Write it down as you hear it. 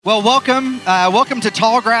Well, welcome to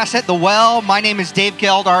Tallgrass at the Well. My name is Dave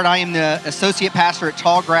Geldart. I am the associate pastor at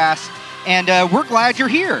Tallgrass, and we're glad you're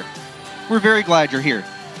here. We're very glad you're here.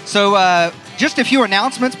 So just a few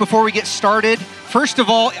announcements before we get started. First of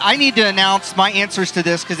all, I need to announce my answers to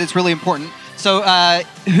this because it's really important. So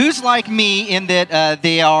who's like me in that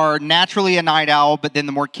they are naturally a night owl, but then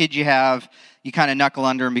the more kids you have, you kind of knuckle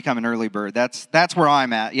under and become an early bird. That's where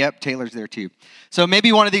I'm at. Yep, Taylor's there too. So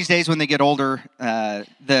maybe one of these days when they get older,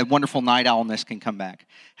 the wonderful night owlness can come back.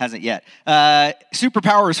 Hasn't yet.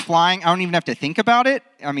 Superpower is flying. I don't even have to think about it.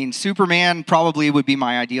 I mean, Superman probably would be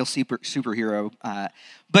my ideal superhero.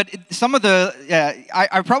 But some of the,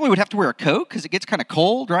 I probably would have to wear a coat because it gets kind of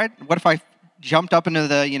cold, right? What if I jumped up into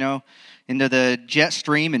the jet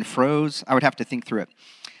stream and froze? I would have to think through it.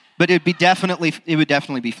 But it would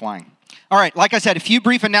definitely be flying. All right, like I said, a few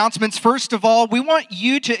brief announcements. First of all, we want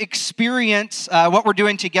you to experience what we're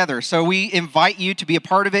doing together. So we invite you to be a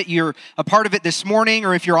part of it. You're a part of it this morning,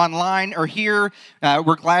 or if you're online or here,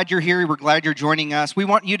 we're glad you're here. We're glad you're joining us. We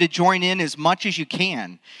want you to join in as much as you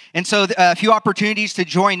can. And so a few opportunities to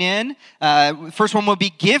join in. First one will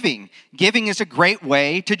be giving. Giving is a great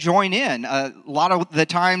way to join in. A lot of the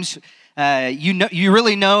times, you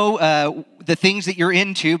really know the things that you're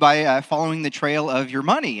into by following the trail of your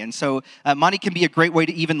money. And so money can be a great way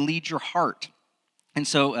to even lead your heart. And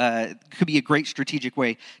so it could be a great strategic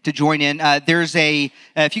way to join in.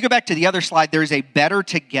 If you go back to the other slide, there's a Better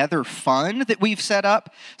Together Fund that we've set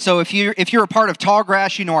up. So if you're a part of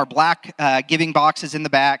Tallgrass, you know our black giving boxes in the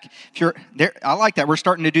back. If you're there, I like that. We're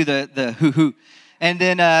starting to do the hoo-hoo. And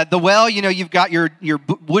then the well, you've got your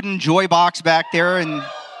wooden joy box back there, and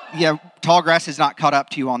yeah, Tallgrass has not caught up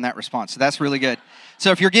to you on that response, so that's really good.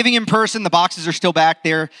 So if you're giving in person, the boxes are still back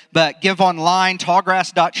there, but give online,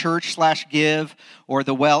 tallgrass.church/give or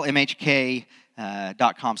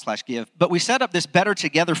thewellmhk.com/give. But we set up this Better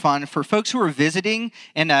Together Fund for folks who are visiting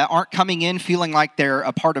and aren't coming in feeling like they're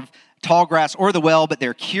a part of Tallgrass or the Well, but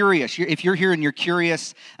they're curious. If you're here and you're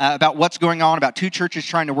curious about what's going on, about two churches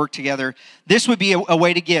trying to work together, this would be a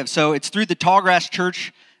way to give. So it's through the Tallgrass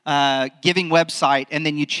Church giving website, and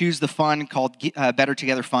then you choose the fund called Better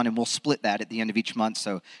Together Fund, and we'll split that at the end of each month.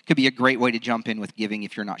 So it could be a great way to jump in with giving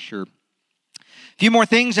if you're not sure. A few more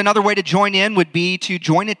things. Another way to join in would be to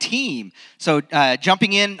join a team. So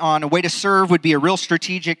jumping in on a way to serve would be a real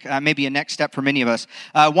strategic, maybe a next step for many of us.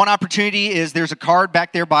 One opportunity is there's a card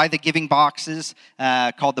back there by the giving boxes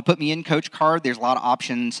called the Put Me In Coach card. There's a lot of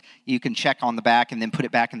options you can check on the back and then put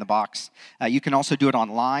it back in the box. You can also do it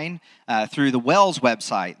online through the Well's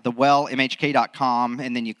website, thewellmhk.com,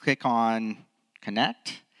 and then you click on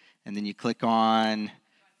Connect, and then you click on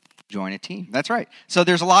Join a Team. That's right. So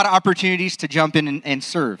there's a lot of opportunities to jump in and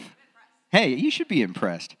serve. Hey, you should be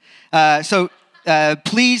impressed.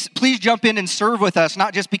 Please jump in and serve with us,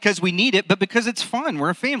 not just because we need it, but because it's fun.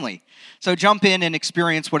 We're a family. So jump in and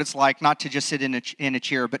experience what it's like, not to just sit in a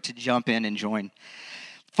chair, but to jump in and join.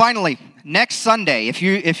 Finally, next Sunday, if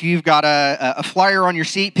you've got a flyer on your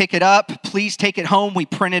seat, pick it up. Please take it home. We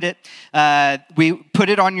printed it. We put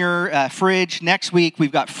it on your fridge. Next week,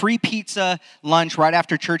 we've got free pizza lunch right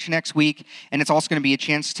after church next week, and it's also going to be a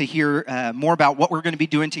chance to hear more about what we're going to be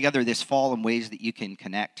doing together this fall and ways that you can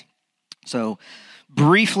connect. So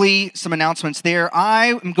briefly, some announcements there.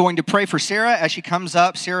 I am going to pray for Sarah as she comes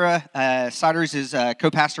up. Sarah Siders is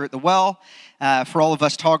co-pastor at the Well. For all of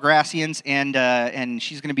us Tallgrassians, and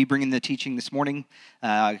she's going to be bringing the teaching this morning,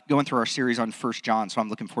 going through our series on 1 John, so I'm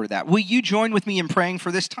looking forward to that. Will you join with me in praying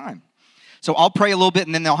for this time? So I'll pray a little bit,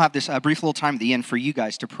 and then they'll have this brief little time at the end for you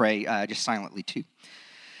guys to pray just silently too.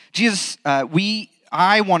 Jesus,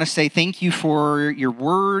 I want to say thank you for your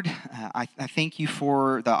word. I thank you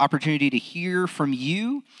for the opportunity to hear from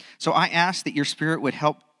you. So I ask that your Spirit would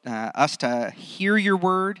help us to hear your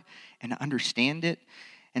word and to understand it,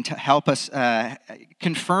 and to help us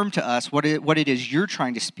confirm to us what it is you're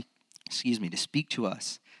trying to speak to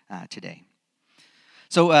us today.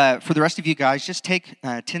 So for the rest of you guys, just take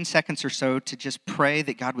 10 seconds or so to just pray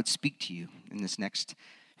that God would speak to you in this next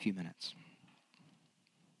few minutes.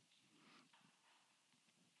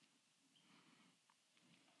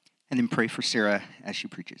 And then pray for Sarah as she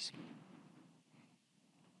preaches.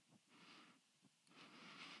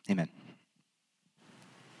 Amen.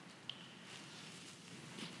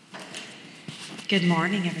 Good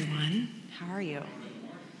morning, everyone. How are you?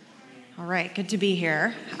 All right, good to be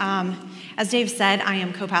here. As Dave said, I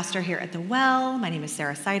am co-pastor here at the Well. My name is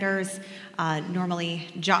Sarah Siders. Normally,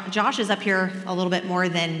 Josh is up here a little bit more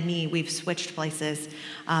than me. We've switched places.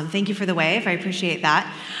 Thank you for the wave. I appreciate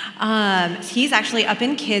that. He's actually up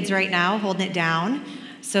in kids right now, holding it down.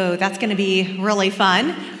 So that's going to be really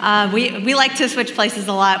fun. We like to switch places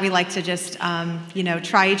a lot. We like to just,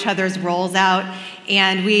 try each other's roles out.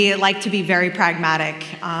 And we like to be very pragmatic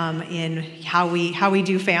in how we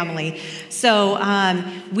do family. So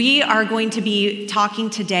we are going to be talking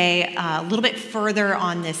today a little bit further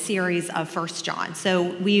on this series of 1 John. So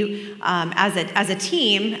we, as a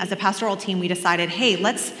team, as a pastoral team, we decided, hey,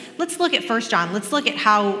 let's look at 1 John. Let's look at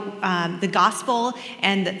how the gospel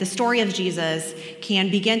and the story of Jesus can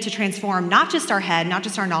begin to transform not just our head, not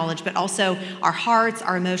just our knowledge, but also our hearts,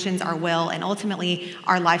 our emotions, our will, and ultimately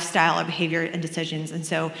our lifestyle, our behavior, and decisions. And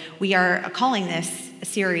so we are calling this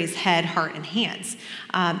series Head, Heart, and Hands.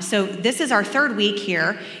 So this is our third week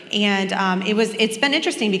here, and it's been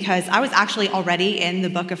interesting because I was actually already in the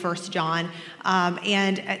book of 1 John,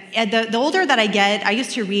 and the older that I get, I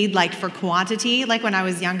used to read like for quantity, like when I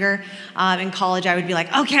was younger in college, I would be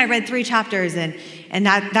like, okay, I read 3 chapters, and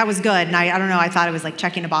that was good. And I don't know, I thought it was like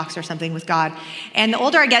checking a box or something with God. And the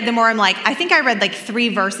older I get, the more I'm like, I think I read like 3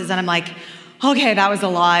 verses, and I'm like, okay, that was a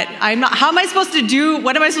lot. How am I supposed to do,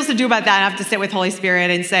 what am I supposed to do about that? I have to sit with Holy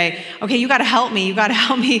Spirit and say, okay, you got to help me. You got to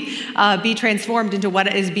help me be transformed into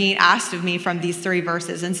what is being asked of me from these 3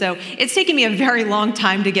 verses. And so it's taken me a very long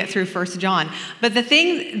time to get through 1 John. But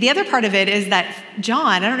the other part of it is that John,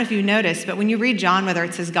 I don't know if you noticed, but when you read John, whether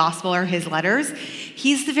it's his gospel or his letters,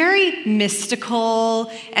 he's very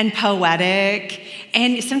mystical and poetic.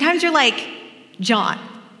 And sometimes you're like, John,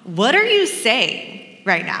 what are you saying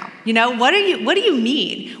right now? What do you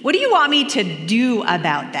mean? What do you want me to do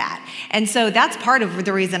about that? And so that's part of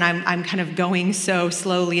the reason I'm kind of going so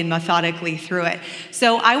slowly and methodically through it.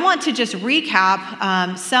 So I want to just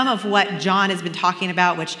recap some of what John has been talking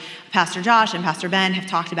about, which Pastor Josh and Pastor Ben have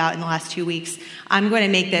talked about in the last 2 weeks. I'm going to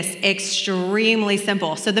make this extremely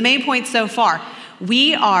simple. So the main point so far,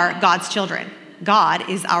 we are God's children. God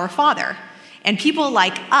is our Father. And people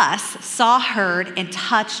like us saw, heard, and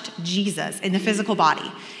touched Jesus in the physical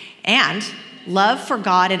body. And love for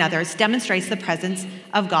God and others demonstrates the presence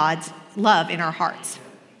of God's love in our hearts.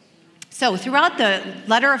 So throughout the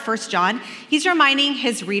letter of 1 John, he's reminding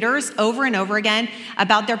his readers over and over again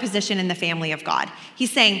about their position in the family of God.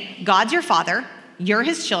 He's saying, God's your Father, you're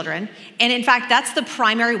his children. And in fact, that's the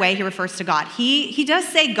primary way he refers to God. He does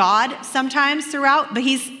say God sometimes throughout, but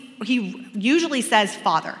he usually says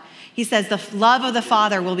Father. He says, the love of the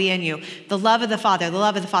Father will be in you. The love of the Father, the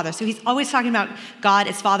love of the Father. So he's always talking about God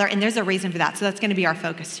as Father, and there's a reason for that. So that's going to be our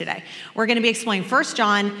focus today. We're going to be exploring 1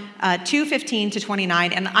 John 2:15 to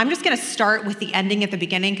 29, and I'm just going to start with the ending at the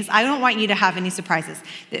beginning because I don't want you to have any surprises.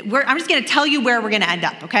 I'm just going to tell you where we're going to end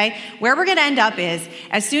up, okay? Where we're going to end up is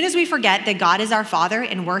as soon as we forget that God is our Father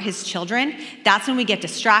and we're his children, that's when we get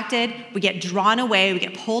distracted, we get drawn away, we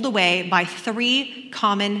get pulled away by 3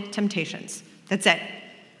 common temptations. That's it.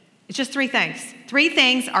 It's just 3 things. 3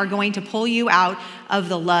 things are going to pull you out of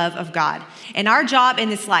the love of God. And our job in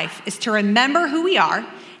this life is to remember who we are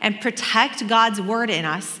and protect God's word in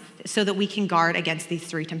us so that we can guard against these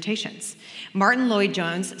 3 temptations. Martin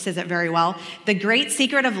Lloyd-Jones says it very well. The great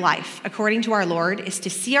secret of life, according to our Lord, is to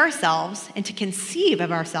see ourselves and to conceive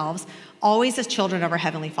of ourselves always as children of our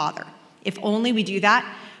Heavenly Father. If only we do that,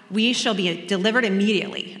 we shall be delivered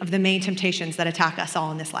immediately of the main temptations that attack us all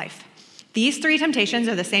in this life. These 3 temptations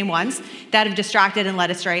are the same ones that have distracted and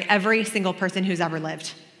led astray every single person who's ever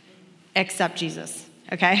lived, except Jesus,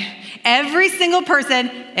 okay? Every single person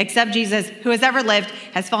except Jesus who has ever lived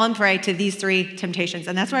has fallen prey to these 3 temptations,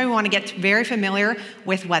 and that's why we want to get very familiar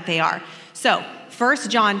with what they are. So 1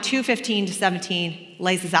 John 2:15 to 17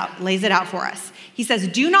 lays it out for us. He says,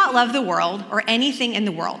 do not love the world or anything in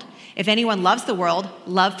the world. If anyone loves the world,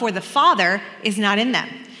 love for the Father is not in them.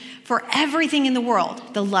 For everything in the world,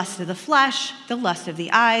 the lust of the flesh, the lust of the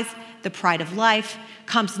eyes, the pride of life,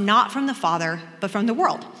 comes not from the Father, but from the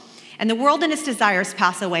world. And the world and its desires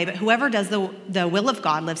pass away, but whoever does the will of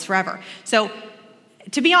God lives forever. So,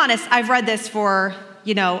 to be honest, I've read this for,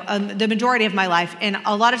 the majority of my life, and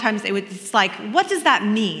a lot of times it's like, what does that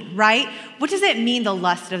mean, right? What does it mean, the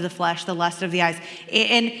lust of the flesh, the lust of the eyes?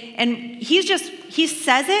 And he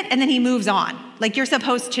says it, and then he moves on. Like, you're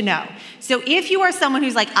supposed to know. So if you are someone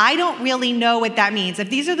who's like, I don't really know what that means, if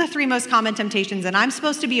these are the 3 most common temptations, and I'm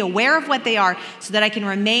supposed to be aware of what they are so that I can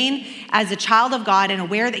remain as a child of God and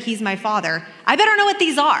aware that he's my Father, I better know what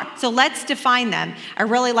these are. So let's define them. I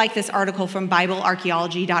really like this article from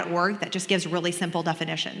BibleArchaeology.org that just gives really simple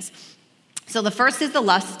definitions. So the first is the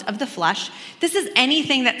lust of the flesh. This is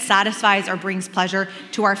anything that satisfies or brings pleasure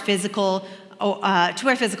to our physical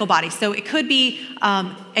body. So it could be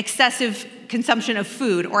excessive consumption of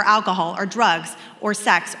food or alcohol or drugs or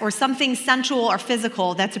sex or something sensual or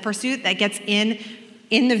physical that's a pursuit that gets in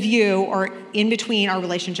in the view or in between our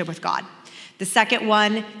relationship with God. The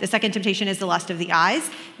second temptation is the lust of the eyes.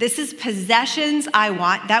 This is possessions I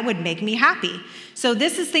want that would make me happy. So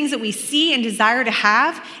this is things that we see and desire to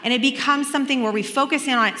have, and it becomes something where we focus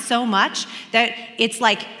in on it so much that it's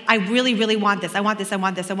like, I really, really want this. I want this, I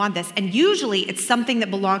want this, I want this. And usually it's something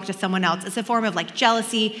that belongs to someone else. It's a form of like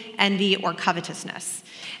jealousy, envy, or covetousness.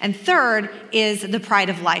 And third is the pride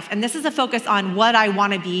of life. And this is a focus on what I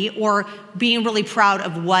want to be or being really proud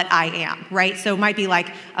of what I am, right? So it might be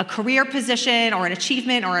like a career position or an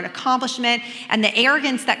achievement or an accomplishment, and the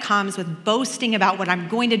arrogance that comes with boasting about what I'm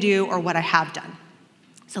going to do or what I have done.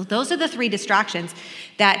 So those are the three distractions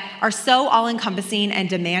that are so all-encompassing and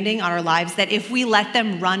demanding on our lives that if we let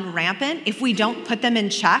them run rampant, if we don't put them in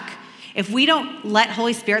check, if we don't let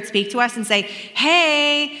Holy Spirit speak to us and say,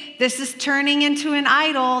 hey, this is turning into an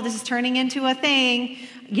idol, this is turning into a thing,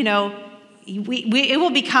 it will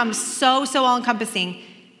become so all-encompassing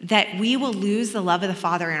that we will lose the love of the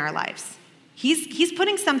Father in our lives. He's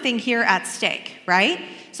putting something here at stake, right?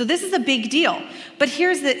 So this is a big deal. But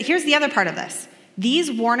here's the other part of this.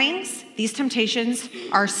 These warnings, these temptations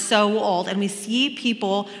are so old, and we see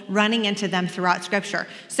people running into them throughout Scripture.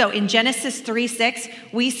 So in Genesis 3:6,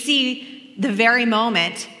 we see the very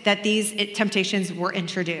moment that these temptations were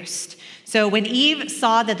introduced. So when Eve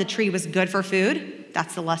saw that the tree was good for food,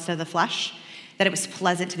 that's the lust of the flesh, that it was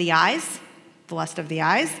pleasant to the eyes, the lust of the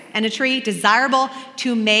eyes, and a tree desirable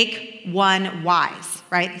to make one wise,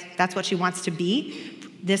 right? That's what she wants to be.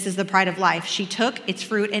 This is the pride of life. She took its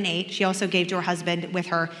fruit and ate. She also gave to her husband with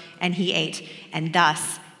her, and he ate. And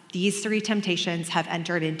thus, these three temptations have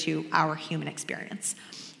entered into our human experience.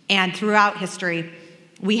 And throughout history,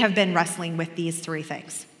 we have been wrestling with these three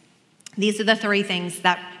things. These are the three things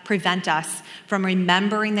that prevent us from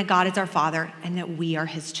remembering that God is our Father and that we are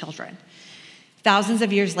his children. Thousands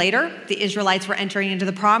of years later, the Israelites were entering into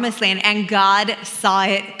the promised land, and God saw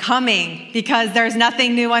it coming because there's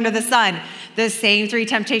nothing new under the sun. The same three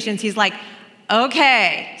temptations. He's like,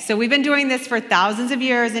 okay, so we've been doing this for thousands of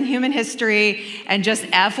years in human history, and just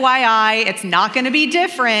FYI, it's not going to be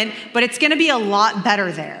different, but it's going to be a lot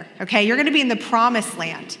better there, okay? You're going to be in the promised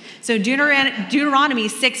land. So Deuteronomy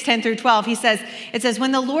 6:10-12, it says,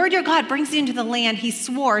 when the Lord your God brings you into the land he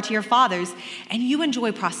swore to your fathers, and you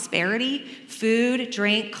enjoy prosperity, food,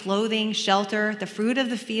 drink, clothing, shelter, the fruit of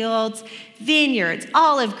the fields, vineyards,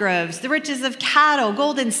 olive groves, the riches of cattle,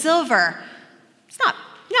 gold and silver. It's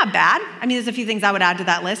not bad. I mean, there's a few things I would add to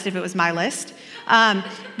that list if it was my list.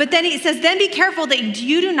 But then he says, then be careful that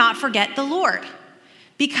you do not forget the Lord,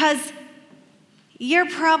 because you're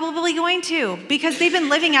probably going to, because they've been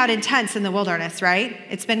living out in tents in the wilderness, right?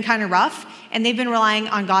 It's been kind of rough, and they've been relying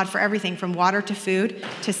on God for everything from water to food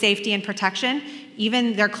to safety and protection.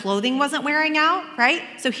 Even their clothing wasn't wearing out, right?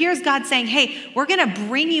 So here's God saying, hey, we're going to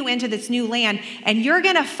bring you into this new land, and you're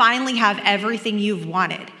going to finally have everything you've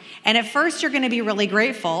wanted. And at first, you're going to be really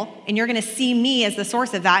grateful, and you're going to see me as the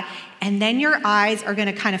source of that, and then your eyes are going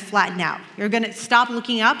to kind of flatten out. You're going to stop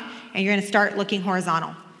looking up, and you're going to start looking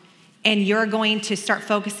horizontal. And you're going to start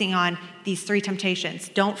focusing on these three temptations.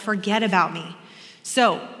 Don't forget about me.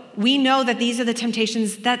 So we know that these are the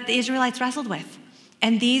temptations that the Israelites wrestled with.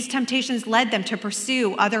 And these temptations led them to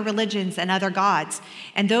pursue other religions and other gods.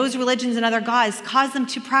 And those religions and other gods caused them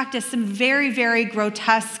to practice some very, very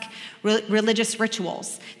grotesque religious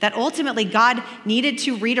rituals that ultimately God needed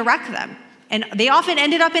to redirect them. And they often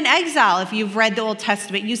ended up in exile. If you've read the Old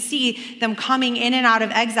Testament, you see them coming in and out of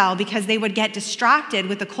exile because they would get distracted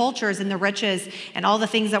with the cultures and the riches and all the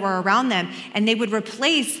things that were around them. And they would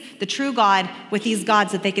replace the true God with these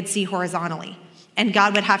gods that they could see horizontally. And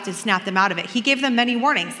God would have to snap them out of it. He gave them many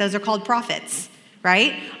warnings. Those are called prophets,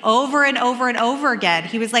 right? Over and over and over again.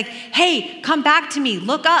 He was like, hey, come back to me.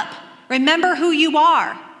 Look up. Remember who you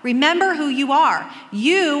are. Remember who you are.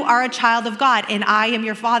 You are a child of God, and I am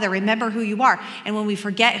your Father. Remember who you are. And when we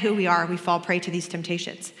forget who we are, we fall prey to these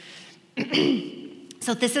temptations.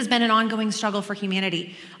 So this has been an ongoing struggle for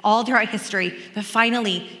humanity all throughout history. But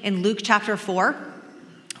finally, in Luke chapter 4,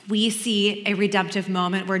 we see a redemptive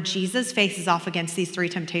moment where Jesus faces off against these three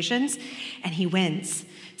temptations, and he wins.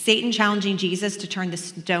 Satan challenging Jesus to turn the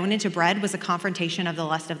stone into bread was a confrontation of the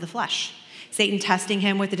lust of the flesh. Satan testing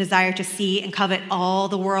him with the desire to see and covet all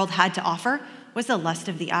the world had to offer was the lust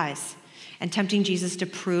of the eyes. And tempting Jesus to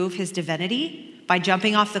prove his divinity by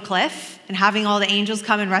jumping off the cliff and having all the angels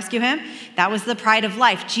come and rescue him, that was the pride of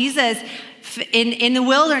life. Jesus, in the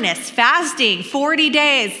wilderness, fasting 40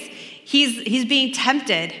 days, he's being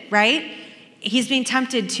tempted, right? He's being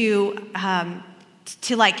tempted to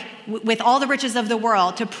with all the riches of the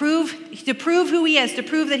world, to prove who he is, to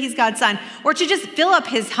prove that he's God's son, or to just fill up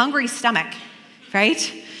his hungry stomach. right?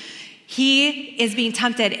 He is being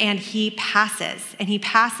tempted and he passes. And he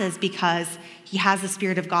passes because he has the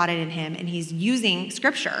Spirit of God in him and he's using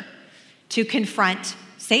Scripture to confront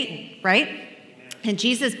Satan, right? And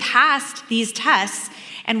Jesus passed these tests,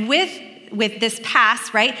 and with this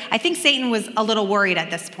pass, right, I think Satan was a little worried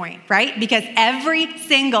at this point, right? Because every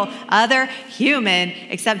single other human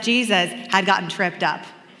except Jesus had gotten tripped up.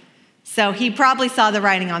 So he probably saw the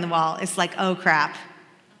writing on the wall. It's like, oh crap,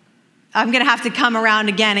 I'm gonna have to come around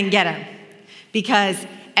again and get him, because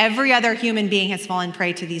every other human being has fallen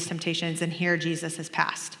prey to these temptations, and here Jesus has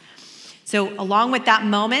passed. So along with that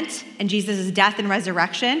moment and Jesus' death and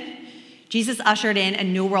resurrection, Jesus ushered in a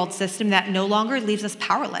new world system that no longer leaves us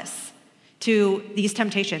powerless to these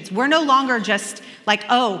temptations. We're no longer just like,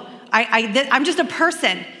 oh, I'm just a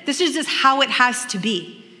person. This is just how it has to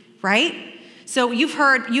be, right? So you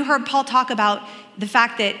heard Paul talk about the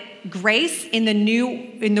fact that grace in the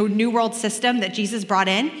new world system that Jesus brought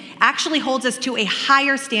in actually holds us to a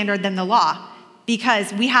higher standard than the law,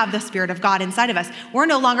 because we have the Spirit of God inside of us. We're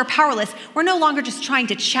no longer powerless. We're no longer just trying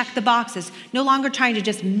to check the boxes, no longer trying to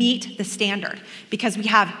just meet the standard, because we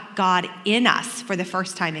have God in us for the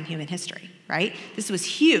first time in human history, right? This was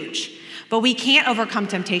huge. But we can't overcome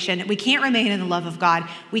temptation. We can't remain in the love of God.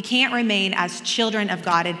 We can't remain as children of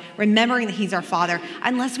God and remembering that he's our Father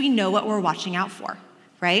unless we know what we're watching out for,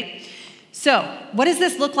 right? So what does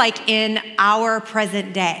this look like in our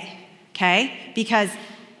present day, okay? Because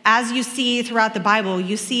as you see throughout the Bible,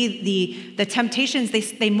 you see the temptations, they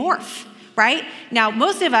morph, right? Now,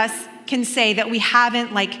 most of us can say that we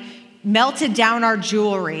haven't like melted down our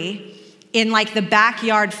jewelry in like the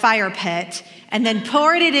backyard fire pit and then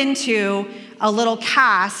poured it into a little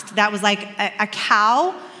cast that was like a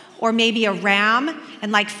cow or maybe a ram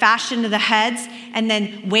and like fashioned the heads and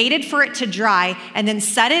then waited for it to dry and then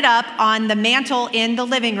set it up on the mantle in the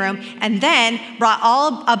living room and then brought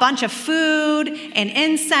a bunch of food and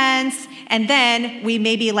incense, and then we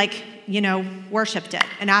maybe like, worshiped it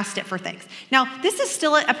and asked it for things. Now, this is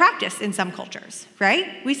still a practice in some cultures, right?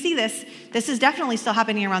 We see this. This is definitely still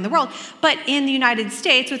happening around the world. But in the United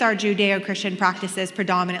States, with our Judeo-Christian practices,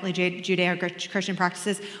 predominantly Judeo-Christian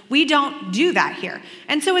practices, we don't do that here.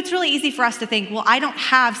 And so it's really easy for us to think, well, I don't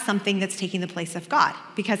have something that's taking the place of God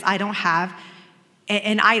because I don't have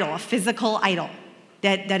an idol, a physical idol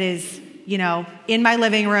that is, in my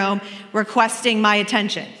living room requesting my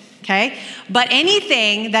attention. Okay? But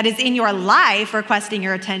anything that is in your life requesting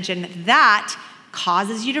your attention, that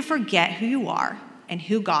causes you to forget who you are and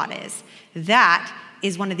who God is. That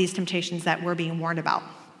is one of these temptations that we're being warned about.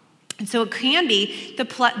 And so it can be the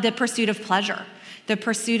pursuit of pleasure, the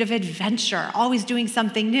pursuit of adventure, always doing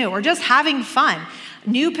something new, or just having fun,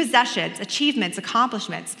 new possessions, achievements,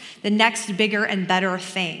 accomplishments, the next bigger and better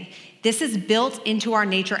thing. This is built into our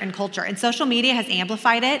nature and culture. And social media has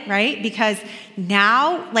amplified it, right? Because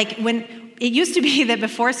now, like when it used to be that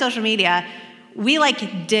before social media, we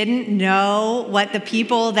like didn't know what the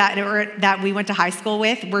people that we went to high school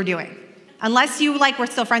with were doing, unless you like were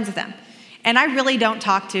still friends with them. And I really don't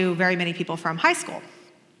talk to very many people from high school.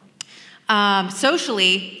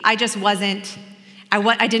 Socially, I just wasn't,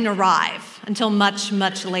 I didn't arrive until much,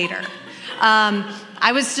 much later.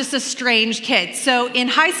 I was just a strange kid. So in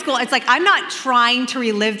high school, it's like, I'm not trying to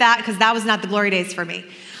relive that because that was not the glory days for me.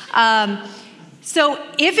 So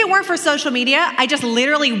if it weren't for social media, I just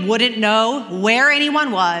literally wouldn't know where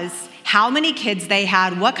anyone was, how many kids they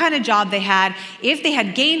had, what kind of job they had, if they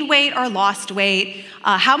had gained weight or lost weight,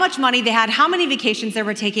 how much money they had, how many vacations they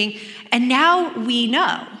were taking. And now we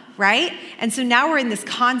know, right? And so now we're in this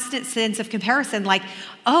constant sense of comparison, like,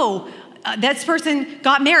 oh, this person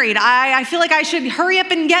got married. I feel like I should hurry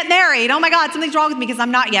up and get married. Oh my God, something's wrong with me because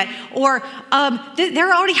I'm not yet. Or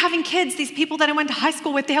they're already having kids. These people that I went to high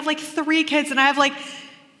school with, they have like 3 kids and I have like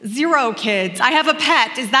 0 kids. I have a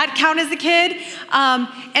pet. Does that count as a kid?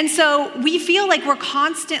 And so we feel like we're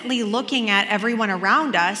constantly looking at everyone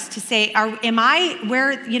around us to say, am I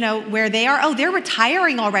where they are? Oh, they're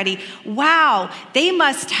retiring already. Wow, they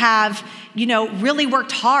must have really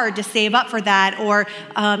worked hard to save up for that, or,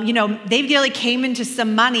 they really came into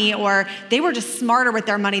some money, or they were just smarter with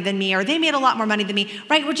their money than me, or they made a lot more money than me,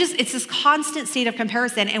 right? It's this constant state of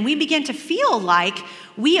comparison, and we begin to feel like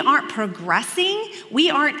we aren't progressing. We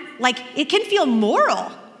aren't, it can feel moral,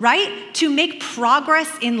 right? To make progress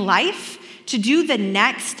in life, to do the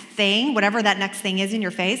next thing, whatever that next thing is in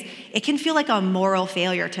your phase, it can feel like a moral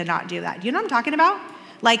failure to not do that. You know what I'm talking about?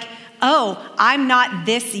 Like, oh, I'm not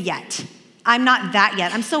this yet. I'm not that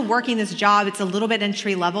yet. I'm still working this job. It's a little bit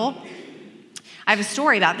entry level. I have a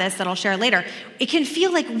story about this that I'll share later. It can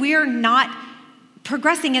feel like we're not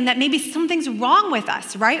progressing and that maybe something's wrong with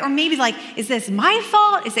us, right? Or maybe like, is this my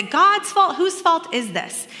fault? Is it God's fault? Whose fault is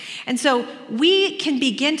this? And so we can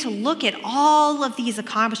begin to look at all of these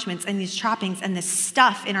accomplishments and these trappings and this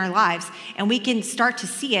stuff in our lives, and we can start to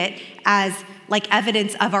see it as like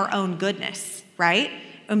evidence of our own goodness, right?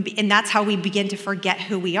 And that's how we begin to forget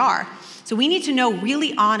who we are. So we need to know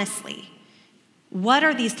really honestly, what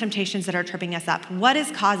are these temptations that are tripping us up? What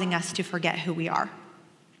is causing us to forget who we are?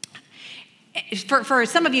 For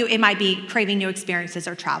some of you, it might be craving new experiences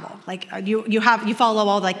or travel. Like you follow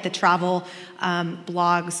all like the travel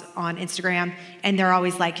blogs on Instagram, and they're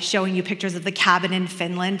always like showing you pictures of the cabin in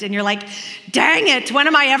Finland, and you're like, dang it, when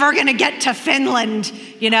am I ever gonna get to Finland?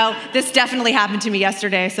 You know, this definitely happened to me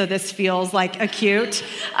yesterday, so this feels like acute.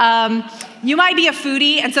 You might be a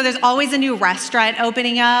foodie, and so there's always a new restaurant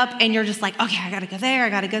opening up, and you're just like, okay, I gotta go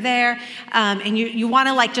there. And you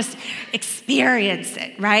wanna like just experience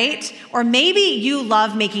it, right? Or maybe you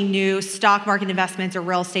love making new stock market investments or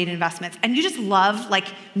real estate investments, and you just love like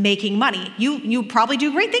making money. You probably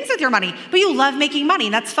do great things with your money, but you love making money,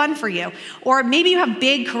 and that's fun for you. Or maybe you have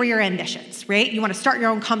big career ambitions, right? You wanna start your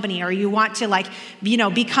own company, or you want to like,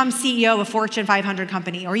 become CEO of a Fortune 500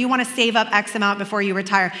 company, or you wanna save up X amount before you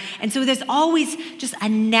retire. And so there's always just a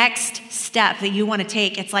next step that you want to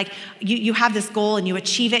take. It's like you have this goal and you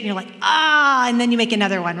achieve it and you're like, and then you make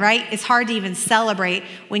another one, right? It's hard to even celebrate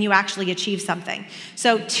when you actually achieve something.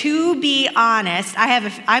 So to be honest,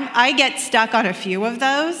 I get stuck on a few of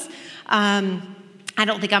those. I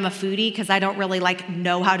don't think I'm a foodie because I don't really like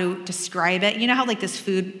know how to describe it. You know how like this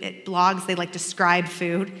food blogs, they like describe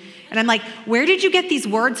food. And I'm like, where did you get these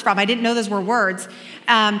words from? I didn't know those were words.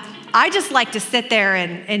 I just like to sit there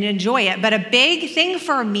and enjoy it. But a big thing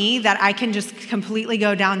for me that I can just completely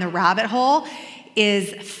go down the rabbit hole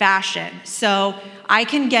is fashion. So I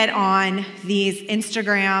can get on these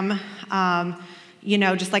Instagram,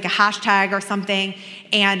 just like a hashtag or something.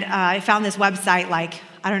 And I found this website like,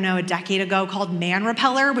 I don't know, a decade ago called Man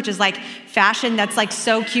Repeller, which is like fashion that's like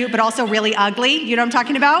so cute, but also really ugly. You know what I'm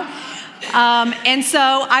talking about? And so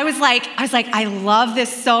I was like, I love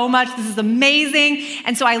this so much. This is amazing.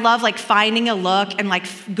 And so I love like finding a look and like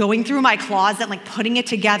going through my closet, like putting it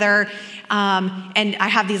together. And I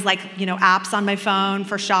have these like, apps on my phone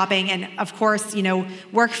for shopping. And of course,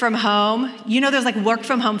 work from home. There's like work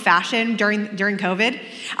from home fashion during COVID.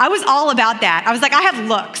 I was all about that. I was like, I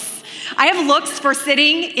have looks for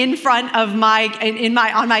sitting in front of on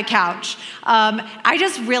my couch. I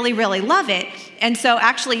just really, really love it. And so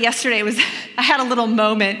actually yesterday I had a little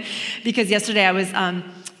moment because yesterday I was,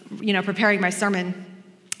 preparing my sermon,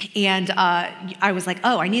 and I was like,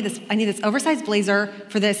 I need this oversized blazer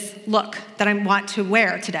for this look that I want to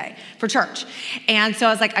wear today for church. And so I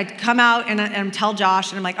was like, I'd come out and tell Josh,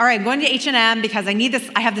 and I'm like, all right, I'm going to H&M because I need this.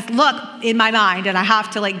 I have this look in my mind and I have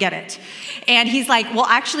to like get it. And he's like, well,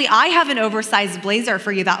 actually I have an oversized blazer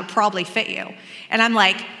for you that would probably fit you. And I'm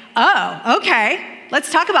like, oh, okay.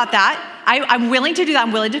 Let's talk about that. I'm willing to do that.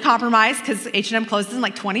 I'm willing to compromise because H&M closes in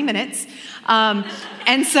like 20 minutes.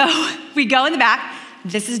 And so we go in the back.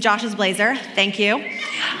 This is Josh's blazer. Thank you. And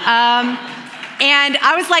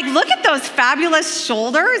I was like, look at those fabulous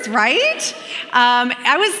shoulders, right?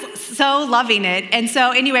 I was so loving it. And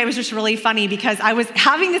so anyway, it was just really funny because I was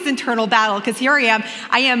having this internal battle because here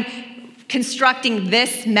I am constructing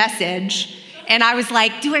this message. And I was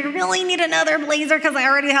like, do I really need another blazer? Because I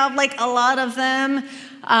already have like a lot of them.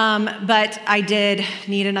 But I did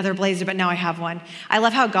need another blazer, but now I have one. I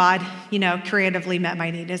love how God, creatively met my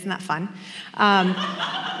need. Isn't that fun?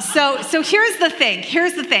 So here's the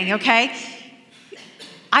thing, okay?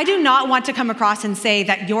 I do not want to come across and say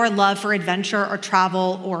that your love for adventure or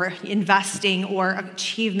travel or investing or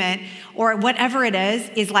achievement or whatever it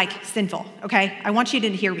is like sinful, okay? I want you to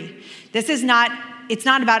hear me. It's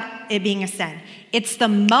not about it being a sin. It's the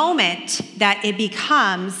moment that it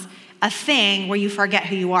becomes a thing where you forget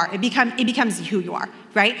who you are. It becomes who you are,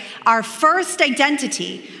 right? Our first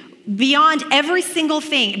identity, beyond every single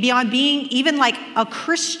thing, beyond being even like a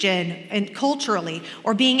Christian and culturally,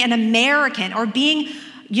 or being an American, or being,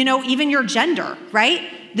 even your gender, right?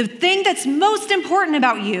 The thing that's most important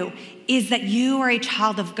about you is that you are a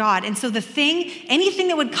child of God. And so anything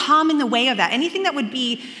that would come in the way of that, anything that would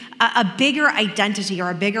be a bigger identity or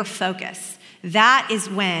a bigger focus, that is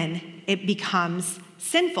when it becomes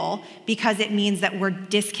sinful, because it means that we're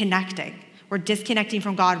disconnecting. We're disconnecting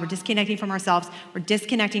from God. We're disconnecting from ourselves. We're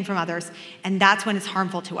disconnecting from others. And that's when it's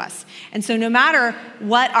harmful to us. And so no matter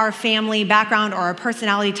what our family background or our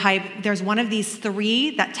personality type, there's one of these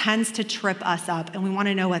three that tends to trip us up. And we want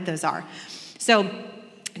to know what those are. So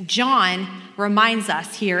John reminds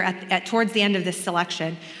us here at towards the end of this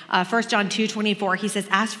selection. 1 John 2:24, he says,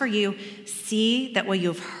 "As for you, see that what you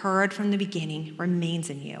have heard from the beginning remains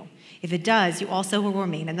in you. If it does, you also will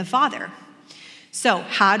remain in the Father." So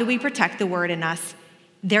how do we protect the word in us?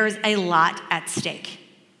 There's a lot at stake,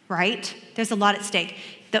 right? There's a lot at stake.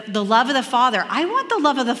 The love of the Father. I want the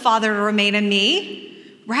love of the Father to remain in me,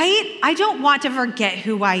 right? I don't want to forget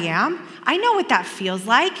who I am. I know what that feels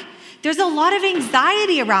like. There's a lot of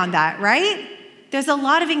anxiety around that, right? There's a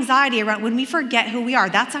lot of anxiety around when we forget who we are.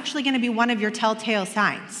 That's actually going to be one of your telltale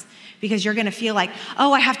signs, because you're going to feel like,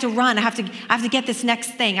 oh, I have to run. I have to get this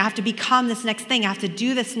next thing. I have to become this next thing. I have to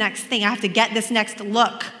do this next thing. I have to get this next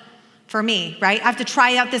look for me, right? I have to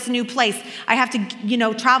try out this new place. I have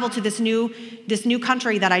to, travel to this new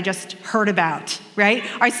country that I just heard about, right?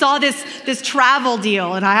 I saw this travel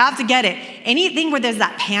deal and I have to get it. Anything where there's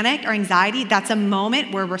that panic or anxiety, that's a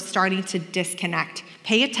moment where we're starting to disconnect.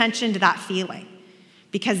 Pay attention to that feeling,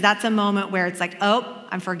 because that's a moment where it's like, oh,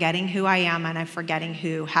 I'm forgetting who I am and I'm forgetting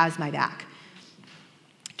who has my back.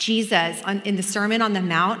 Jesus, in the Sermon on the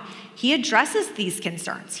Mount, he addresses these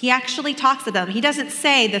concerns. He actually talks about them. He doesn't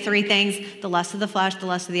say the three things, the lust of the flesh, the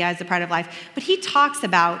lust of the eyes, the pride of life, but he talks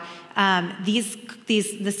about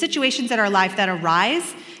the situations in our life that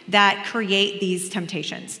arise that create these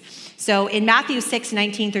temptations. So in Matthew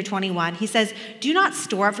 6:19-21, he says, "Do not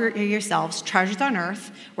store up for yourselves treasures on earth,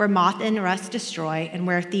 where moth and rust destroy, and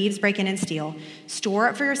where thieves break in and steal. Store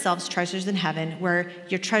up for yourselves treasures in heaven, where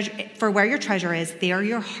your treasure is, there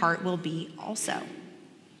your heart will be also."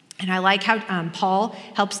 And I like how Paul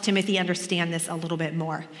helps Timothy understand this a little bit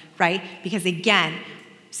more, right? Because again,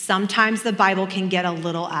 sometimes the Bible can get a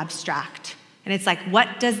little abstract. And it's like,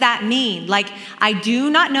 what does that mean? Like, I do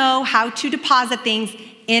not know how to deposit things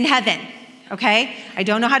in heaven, okay? I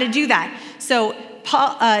don't know how to do that. So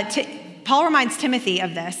Paul reminds Timothy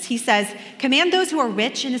of this. He says, "Command those who are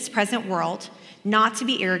rich in this present world not to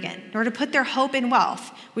be arrogant, nor to put their hope in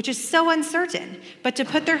wealth, which is so uncertain, but to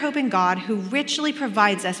put their hope in God, who richly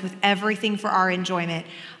provides us with everything for our enjoyment."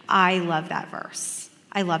 I love that verse.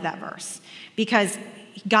 I love that verse, because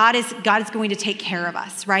God is going to take care of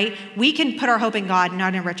us, right? We can put our hope in God,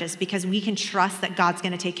 not in riches, because we can trust that God's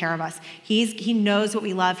going to take care of us. He knows what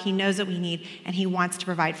we love. He knows what we need, and he wants to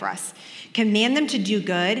provide for us. "Command them to do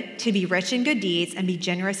good, to be rich in good deeds, and be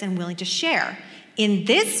generous and willing to share. In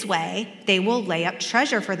this way, they will lay up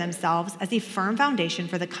treasure for themselves as a firm foundation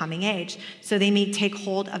for the coming age, so they may take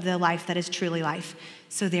hold of the life that is truly life."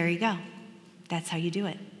 So there you go. That's how you do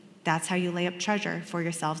it. That's how you lay up treasure for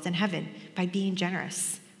yourselves in heaven, by being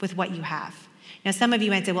generous with what you have. Now, some of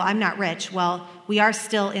you might say, well, I'm not rich. Well, we are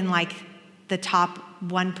still in like the top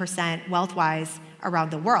 1% wealth-wise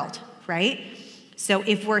around the world, right? So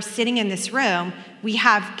if we're sitting in this room, we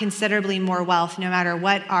have considerably more wealth no matter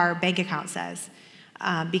what our bank account says,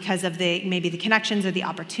 because of maybe the connections or the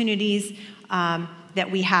opportunities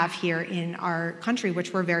that we have here in our country,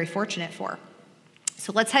 which we're very fortunate for.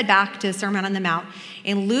 So let's head back to the Sermon on the Mount.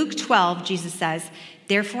 In Luke 12, Jesus says,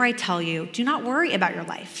 "Therefore I tell you, do not worry about your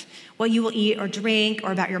life, what you will eat or drink,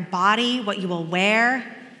 or about your body, what you will wear."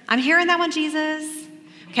 I'm hearing that one, Jesus.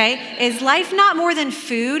 Okay, "Is life not more than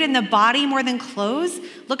food, and the body more than clothes?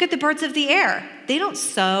 Look at the birds of the air. They don't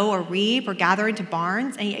sow or reap or gather into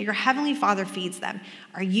barns, and yet your heavenly Father feeds them.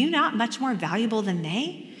 Are you not much more valuable than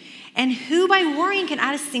they? And who by worrying can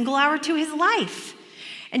add a single hour to his life?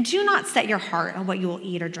 And do not set your heart on what you will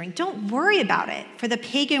eat or drink. Don't worry about it, for the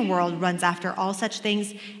pagan world runs after all such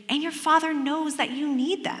things, and your Father knows that you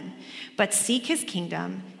need them. But seek his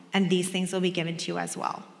kingdom, and these things will be given to you as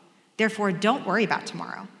well. Therefore, don't worry about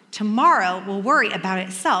tomorrow. Tomorrow will worry about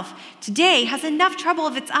itself. Today has enough trouble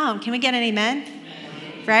of its own." Can we get an amen?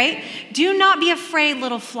 Amen. Right? "Do not be afraid,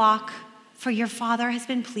 little flock, for your Father has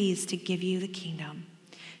been pleased to give you the kingdom.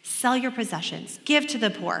 Sell your possessions, give to the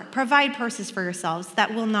poor, provide purses for yourselves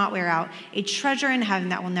that will not wear out, a treasure in heaven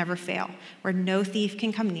that will never fail, where no thief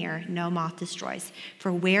can come near, no moth destroys.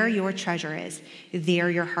 For where your treasure is, there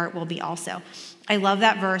your heart will be also." I love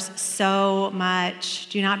that verse so much.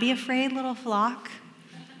 Do not be afraid, little flock.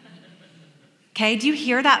 Okay, do you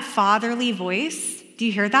hear that fatherly voice? Do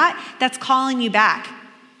you hear that? That's calling you back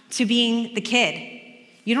to being the kid.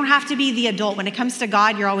 You don't have to be the adult. When it comes to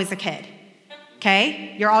God, you're always a kid.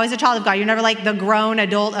 Okay? You're always a child of God. You're never like the grown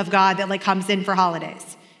adult of God that like comes in for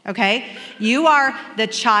holidays. Okay? You are the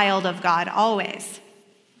child of God always.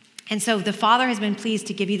 And so the Father has been pleased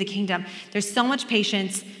to give you the kingdom. There's so much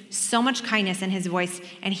patience, so much kindness in his voice,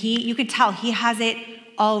 and you can tell he has it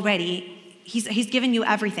already. He's given you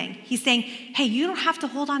everything. He's saying, hey, you don't have to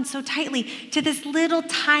hold on so tightly to this little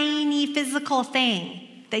tiny physical thing.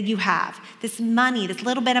 that you have, this money, this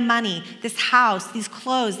little bit of money, this house, these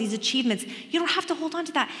clothes, these achievements, you don't have to hold on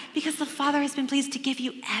to that because the Father has been pleased to give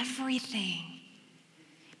you everything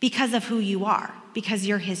because of who you are, because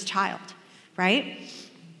you're his child, right?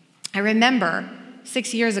 I remember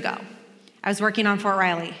 6 years ago, I was working on Fort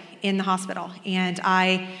Riley in the hospital, and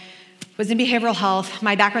I was in behavioral health.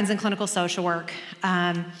 My background's in clinical social work,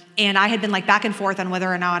 and I had been back and forth on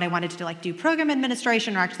whether or not I wanted to do program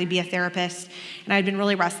administration or actually be a therapist, and I'd been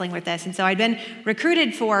really wrestling with this. And so I'd been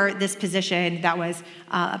recruited for this position that was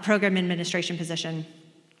a program administration position,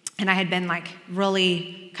 and I had been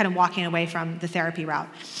really kind of walking away from the therapy route.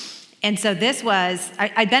 And so this was,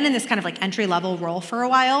 I'd been in this kind of entry-level role for a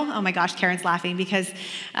while. Oh my gosh, Karen's laughing because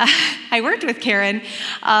I worked with Karen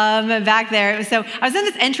back there. So I was in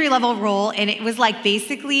this entry-level role, and it was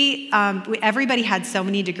basically everybody had so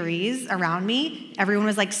many degrees around me. Everyone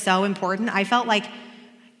was so important. I felt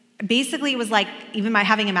basically it was even my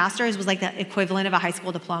having a master's was the equivalent of a high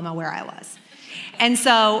school diploma where I was. And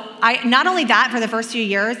so not only that, for the first few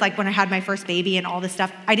years, when I had my first baby and all this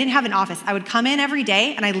stuff, I didn't have an office. I would come in every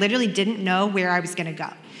day, and I literally didn't know where I was going to go.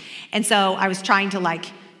 And so I was trying to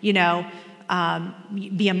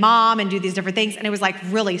be a mom and do these different things. And it was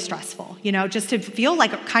really stressful, just to feel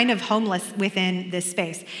kind of homeless within this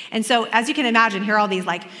space. And so as you can imagine, here are all these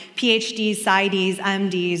PhDs, PsyDs,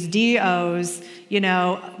 MDs, DOs,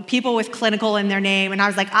 people with clinical in their name. And I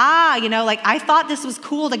was I thought this was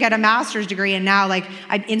cool to get a master's degree. And now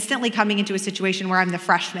I'm instantly coming into a situation where I'm the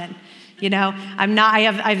freshman. I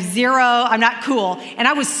have zero, I'm not cool. And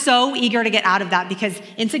I was so eager to get out of that because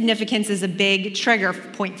insignificance is a big trigger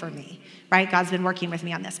point for me. Right? God's been working with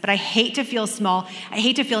me on this. But I hate to feel small. I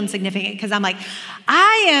hate to feel insignificant because I'm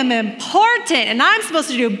I am important and I'm supposed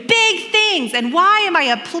to do big things. And why am I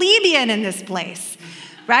a plebeian in this place?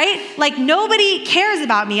 Right? Nobody cares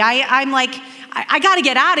about me. I'm I got to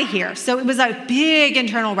get out of here. So it was a big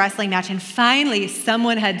internal wrestling match. And finally,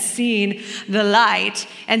 someone had seen the light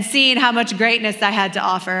and seen how much greatness I had to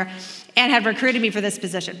offer and had recruited me for this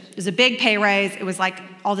position. It was a big pay raise. It was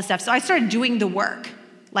all this stuff. So I started doing the work.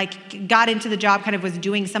 Got into the job, kind of was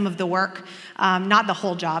doing some of the work, not the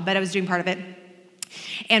whole job, but I was doing part of it.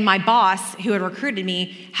 And my boss, who had recruited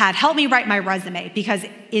me, had helped me write my resume because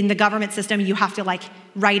in the government system, you have to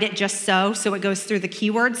write it just so it goes through the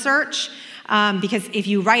keyword search. Because if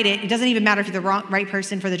you write it, it doesn't even matter if you're the right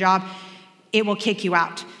person for the job, it will kick you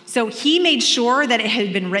out. So he made sure that it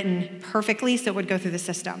had been written perfectly so it would go through the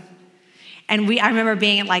system. And I remember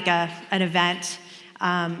being at an event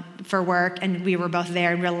for work, and we were both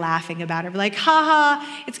there, and we were laughing about it. We're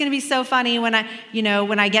ha, it's going to be so funny when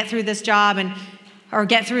I get through this job or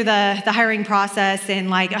get through the hiring process,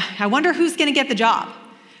 and I wonder who's going to get the job.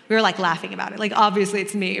 We were laughing about it. Obviously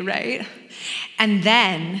it's me, right? And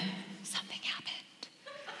then something happened.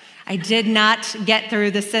 I did not get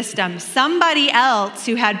through the system. Somebody else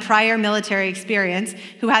who had prior military experience,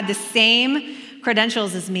 who had the same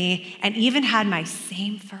credentials as me, and even had my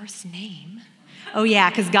same first name. Oh yeah,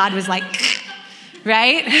 because God was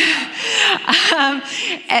right?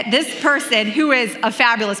 This person, who is a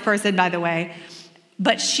fabulous person, by the way,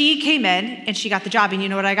 but she came in and she got the job. And you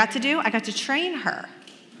know what I got to do? I got to train her.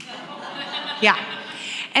 Yeah.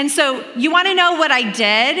 And so you want to know what I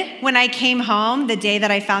did when I came home the day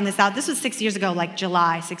that I found this out? This was 6 years ago,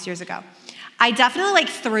 July, 6 years ago. I definitely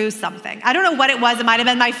threw something. I don't know what it was. It might have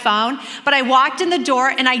been my phone, but I walked in the door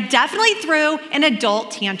and I definitely threw an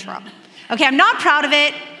adult tantrum. Okay, I'm not proud of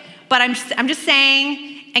it, but I'm just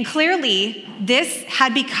saying, and clearly this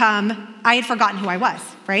had become, I had forgotten who I was,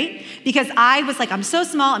 right? Because I was I'm so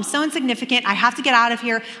small, I'm so insignificant, I have to get out of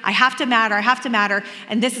here, I have to matter,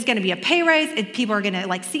 and this is gonna be a pay raise, and people are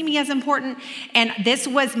gonna see me as important, and this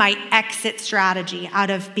was my exit strategy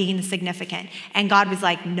out of being significant. And God was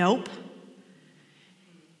nope.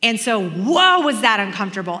 And so, whoa, was that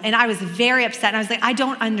uncomfortable. And I was very upset. And I was I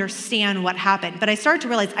don't understand what happened. But I started to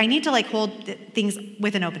realize I need to hold things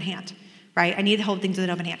with an open hand, right? I need to hold things with an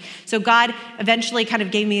open hand. So God eventually kind of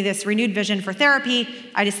gave me this renewed vision for therapy.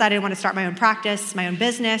 I decided I want to start my own practice, my own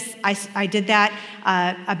business. I did that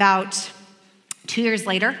about 2 years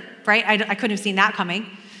later, right? I couldn't have seen that coming.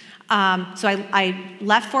 So I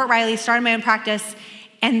left Fort Riley, started my own practice.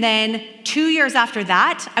 And then 2 years after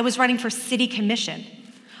that, I was running for city commission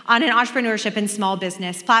on an entrepreneurship and small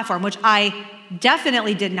business platform, which I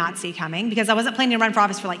definitely did not see coming because I wasn't planning to run for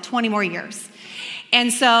office for 20 more years.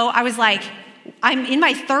 And so I was I'm in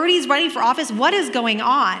my 30s running for office. What is going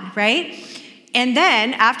on, right? And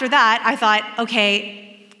then after that, I thought,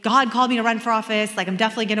 okay, God called me to run for office. Like, I'm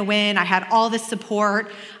definitely going to win. I had all this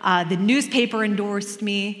support. The newspaper endorsed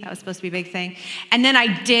me. That was supposed to be a big thing. And then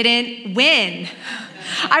I didn't win.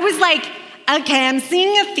 I was like, okay, I'm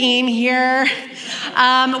seeing a theme here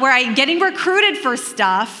where I'm getting recruited for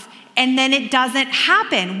stuff, and then it doesn't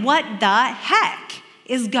happen. What the heck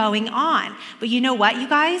is going on? But you know what, you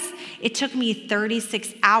guys? It took me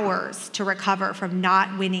 36 hours to recover from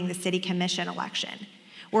not winning the city commission election.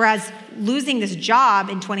 Whereas losing this job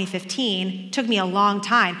in 2015 took me a long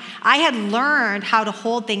time. I had learned how to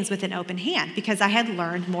hold things with an open hand because I had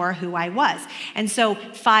learned more who I was. And so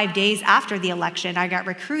 5 days after the election, I got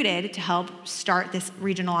recruited to help start this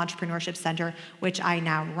regional entrepreneurship center, which I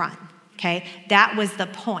now run, okay? That was the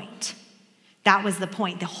point. That was the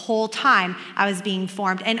point. The whole time I was being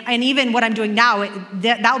formed. And even what I'm doing now,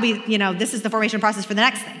 that will be, this is the formation process for the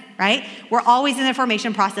next thing, right? We're always in the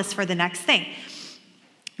formation process for the next thing.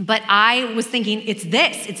 But I was thinking, it's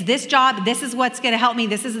this job, this is what's going to help me,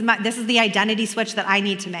 this is the identity switch that I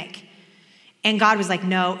need to make. And God was like,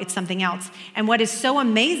 no, it's something else. And what is so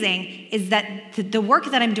amazing is that the work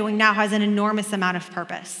that I'm doing now has an enormous amount of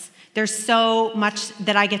purpose. There's so much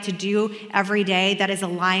that I get to do every day that is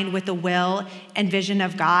aligned with the will and vision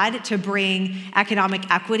of God to bring economic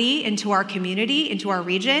equity into our community, into our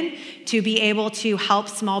region, to be able to help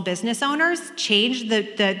small business owners change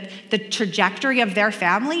the trajectory of their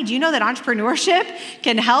family. Do you know that entrepreneurship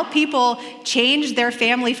can help people change their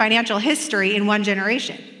family financial history in one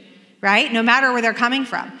generation? Right? No matter where they're coming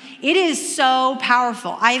from. It is so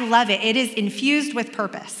powerful. I love it. It is infused with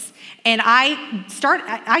purpose. And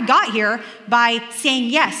I got here by saying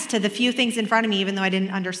yes to the few things in front of me, even though I didn't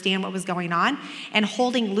understand what was going on, and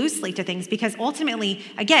holding loosely to things. Because ultimately,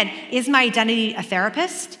 again, is my identity a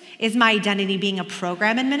therapist? Is my identity being a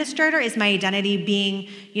program administrator? Is my identity being,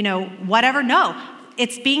 whatever? No,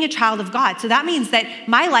 it's being a child of God. So that means that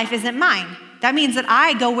my life isn't mine. That means that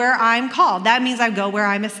I go where I'm called. That means I go where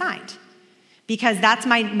I'm assigned. Because that's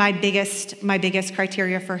my biggest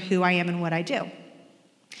criteria for who I am and what I do.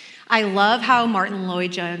 I love how Martin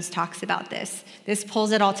Lloyd-Jones talks about this. This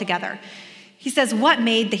pulls it all together. He says, what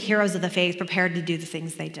made the heroes of the faith prepared to do the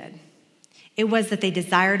things they did? It was that they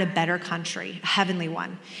desired a better country, a heavenly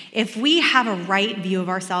one. If we have a right view of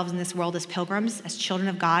ourselves in this world as pilgrims, as children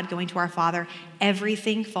of God going to our Father,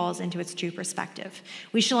 everything falls into its true perspective.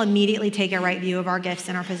 We shall immediately take a right view of our gifts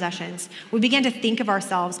and our possessions. We begin to think of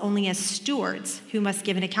ourselves only as stewards who must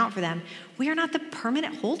give an account for them. We are not the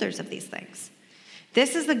permanent holders of these things.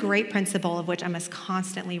 This is the great principle of which I must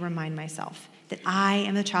constantly remind myself, that I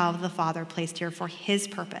am the child of the Father placed here for his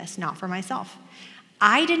purpose, not for myself.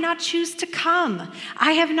 I did not choose to come.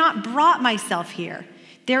 I have not brought myself here.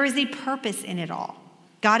 There is a purpose in it all.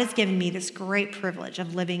 God has given me this great privilege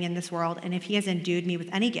of living in this world, and if he has endued me with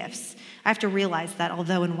any gifts, I have to realize that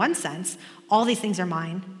although in one sense, all these things are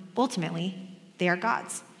mine, ultimately, they are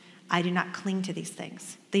God's. I do not cling to these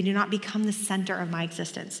things. They do not become the center of my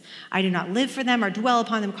existence. I do not live for them or dwell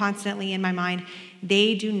upon them constantly in my mind.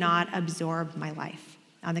 They do not absorb my life.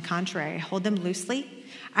 On the contrary, I hold them loosely.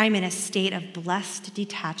 I'm in a state of blessed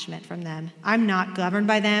detachment from them. I'm not governed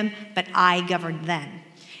by them, but I govern them.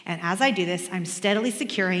 And as I do this, I'm steadily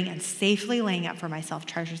securing and safely laying up for myself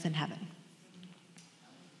treasures in heaven.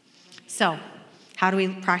 So, how do we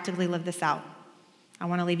practically live this out? I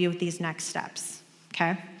want to leave you with these next steps,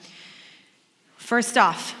 okay? First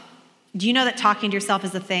off, do you know that talking to yourself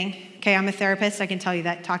is a thing? Okay, I'm a therapist. I can tell you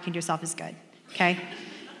that talking to yourself is good, okay?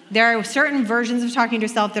 There are certain versions of talking to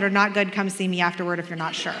yourself that are not good. Come see me afterward if you're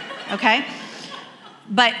not sure, okay?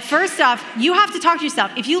 But first off, you have to talk to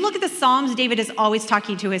yourself. If you look at the Psalms, David is always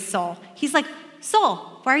talking to his soul. He's like, soul,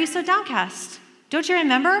 why are you so downcast? Don't you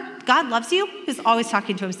remember? God loves you. He's always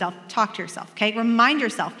talking to himself. Talk to yourself, okay? Remind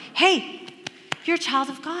yourself, hey, you're a child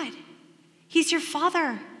of God. He's your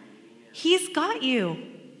Father. He's got you.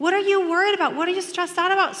 What are you worried about? What are you stressed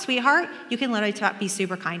out about, sweetheart? You can literally be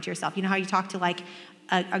super kind to yourself. You know how you talk to like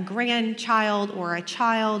a grandchild or a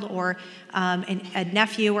child or a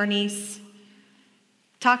nephew or niece?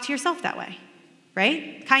 Talk to yourself that way,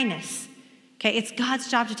 right? Kindness. Okay, it's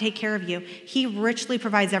God's job to take care of you. He richly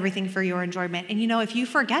provides everything for your enjoyment. And if you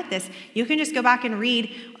forget this, you can just go back and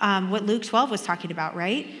read what Luke 12 was talking about,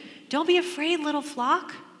 right? Don't be afraid, little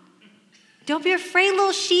flock. Don't be afraid,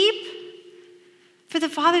 little sheep. For the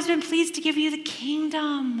Father's been pleased to give you the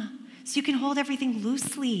kingdom so you can hold everything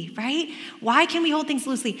loosely, right? Why can we hold things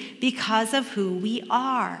loosely? Because of who we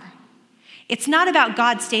are. It's not about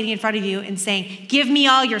God standing in front of you and saying, give me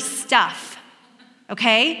all your stuff,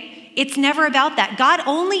 okay? It's never about that. God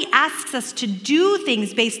only asks us to do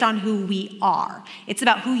things based on who we are. It's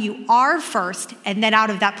about who you are first, and then out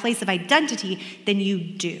of that place of identity, then you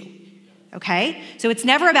do. Okay? So it's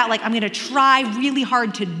never about like, I'm going to try really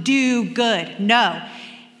hard to do good. No.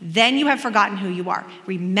 Then you have forgotten who you are.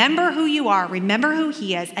 Remember who you are, remember who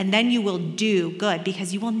he is, and then you will do good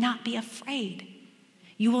because you will not be afraid.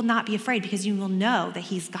 You will not be afraid because you will know that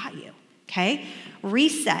he's got you, okay?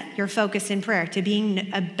 Reset your focus in prayer to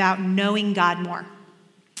being about knowing God more,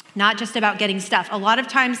 not just about getting stuff. A lot of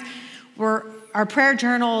times our prayer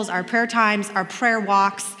journals, our prayer times, our prayer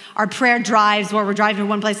walks, our prayer drives where we're driving from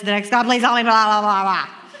one place to the next, God please help me, blah, blah, blah, blah,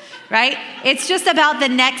 right? It's just about the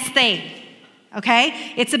next thing.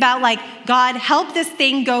 Okay? It's about like, God, help this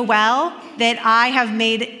thing go well that I have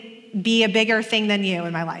made be a bigger thing than you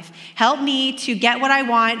in my life. Help me to get what I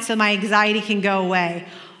want so my anxiety can go away.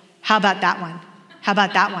 How about that one? How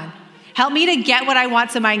about that one? Help me to get what I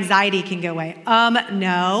want so my anxiety can go away.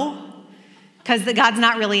 No, because God's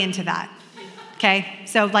not really into that. Okay?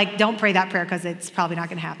 So like, don't pray that prayer because it's probably not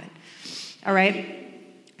going to happen. All right?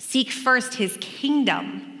 Seek first his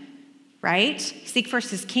kingdom. Right? Seek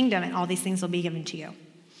first his kingdom and all these things will be given to you.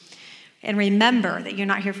 And remember that you're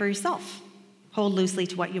not here for yourself. Hold loosely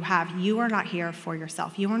to what you have. You are not here for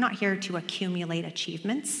yourself. You are not here to accumulate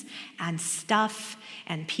achievements and stuff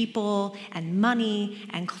and people and money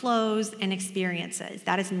and clothes and experiences.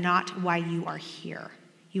 That is not why you are here.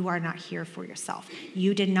 You are not here for yourself.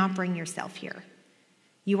 You did not bring yourself here.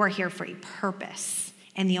 You are here for a purpose.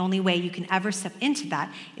 And the only way you can ever step into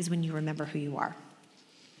that is when you remember who you are.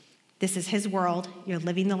 This is his world. You're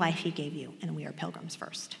living the life he gave you, and we are pilgrims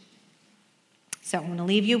first. So I'm going to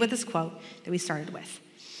leave you with this quote that we started with.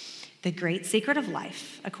 The great secret of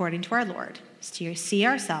life, according to our Lord, is to see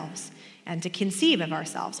ourselves and to conceive of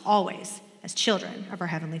ourselves always as children of our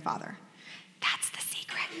Heavenly Father. That's the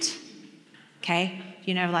secret. Okay?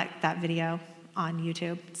 You know, like that video on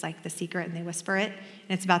YouTube? It's like The Secret, and they whisper it,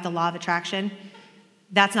 and it's about the law of attraction.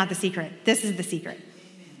 That's not the secret. This is the secret.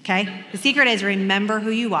 Okay? The secret is remember who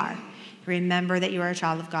you are. Remember that you are a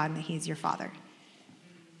child of God and that he's your Father.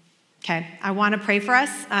 Okay, I want to pray for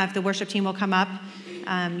us. If the worship team will come up,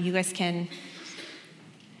 you guys can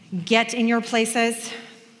get in your places.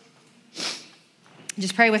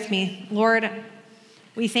 Just pray with me. Lord,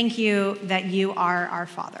 we thank you that you are our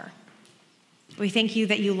Father. We thank you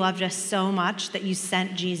that you loved us so much that you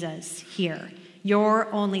sent Jesus here, your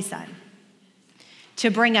only Son, to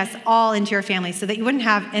bring us all into your family so that you wouldn't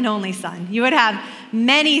have an only son. You would have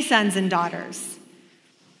many sons and daughters.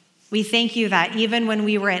 We thank you that even when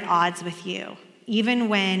we were at odds with you, even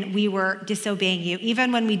when we were disobeying you,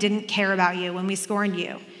 even when we didn't care about you, when we scorned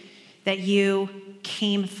you, that you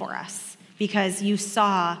came for us because you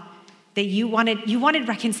saw that you wanted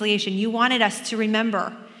reconciliation. You wanted us to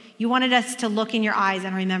remember. You wanted us to look in your eyes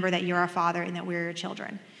and remember that you're our Father and that we're your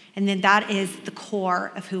children. And then that is the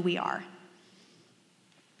core of who we are.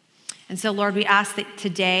 And so, Lord, we ask that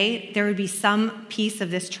today there would be some piece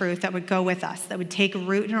of this truth that would go with us, that would take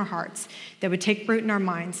root in our hearts, that would take root in our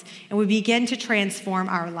minds, and would begin to transform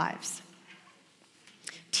our lives.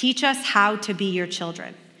 Teach us how to be your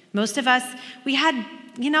children. Most of us, we had,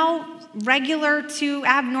 regular to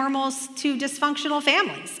abnormal to dysfunctional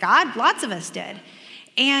families. God, lots of us did.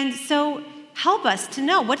 And so help us to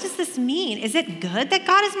know, what does this mean? Is it good that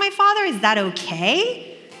God is my Father? Is that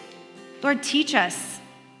okay? Lord, teach us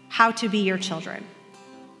how to be your children.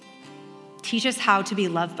 Teach us how to be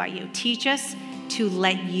loved by you. Teach us to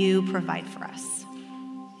let you provide for us.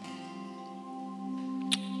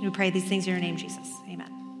 We pray these things in your name, Jesus.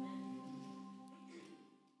 Amen.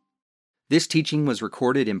 This teaching was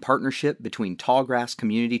recorded in partnership between Tallgrass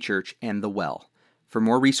Community Church and The Well. For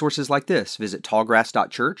more resources like this, visit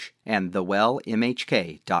tallgrass.church and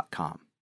thewellmhk.com.